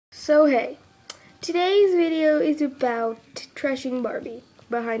So hey, today's video is about trashing Barbie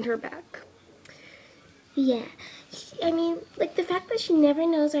behind her back. Yeah, like the fact that she never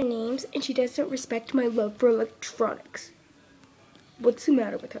knows our names and she doesn't respect my love for electronics. What's the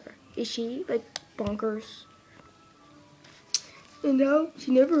matter with her? Is she, like, bonkers? And now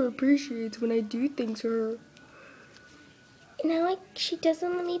she never appreciates when I do things for her. And now, she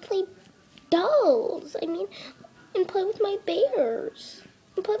doesn't let me play dolls. And play with my bears.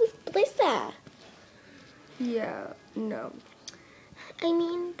 And play with Blissa. Yeah, no.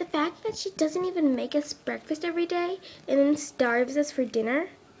 The fact that she doesn't even make us breakfast every day and then starves us for dinner.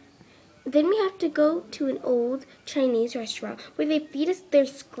 Then we have to go to an old Chinese restaurant where they feed us their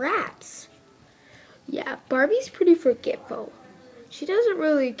scraps. Yeah, Barbie's pretty forgetful. She doesn't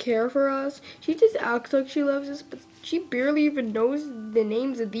really care for us. She just acts like she loves us, but she barely even knows the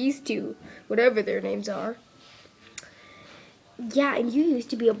names of these two, whatever their names are. Yeah, and you used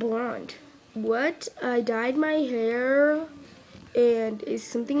to be a blonde. What? I dyed my hair. And is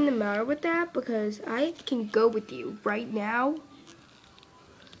something the matter with that? Because I can go with you right now.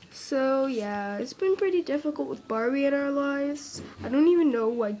 So yeah, it's been pretty difficult with Barbie in our lives. I don't even know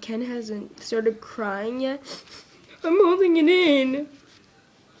why Ken hasn't started crying yet. I'm holding it in.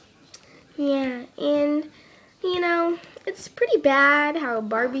 Yeah, and it's pretty bad how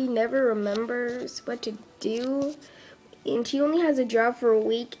Barbie never remembers what to do. And she only has a job for a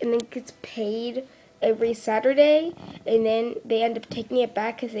week and then gets paid every Saturday, and then they end up taking it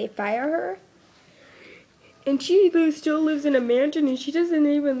back because they fire her. And she still lives in a mansion and she doesn't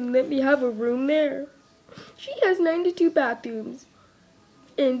even let me have a room there. She has 92 bathrooms.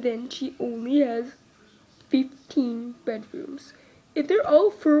 And then she only has 15 bedrooms. And they're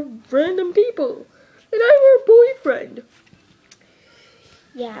all for random people. And I'm her boyfriend.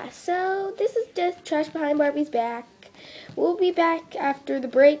 Yeah, so this is just Trash Behind Barbie's Back. We'll be back after the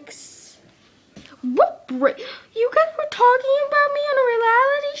breaks. What break? You guys were talking about me on a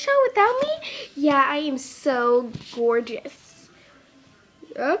reality show without me? Yeah, I am so gorgeous.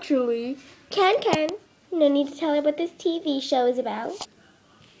 Actually, Ken, no need to tell her what this TV show is about.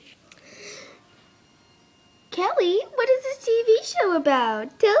 Kelly, what is this TV show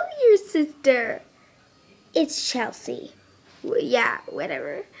about? Tell your sister. It's Chelsea. Well, yeah,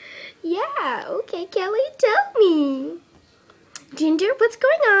 whatever. Yeah, okay, Kelly, tell me. Ginger, what's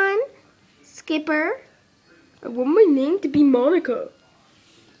going on? Skipper? I want my name to be Monica.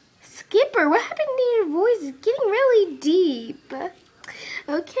 Skipper, what happened to your voice? It's getting really deep.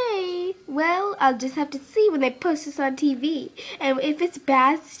 Okay, well, I'll just have to see when they post this on TV. And if it's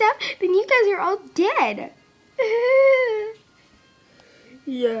bad stuff, then you guys are all dead.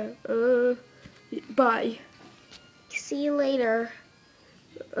 Yeah, bye. See you later.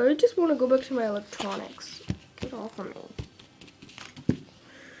 I just want to go back to my electronics. Get off of me.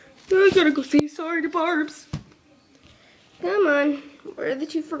 I gotta go say sorry to Barbs. Come on, where are the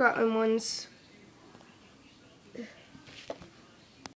two forgotten ones?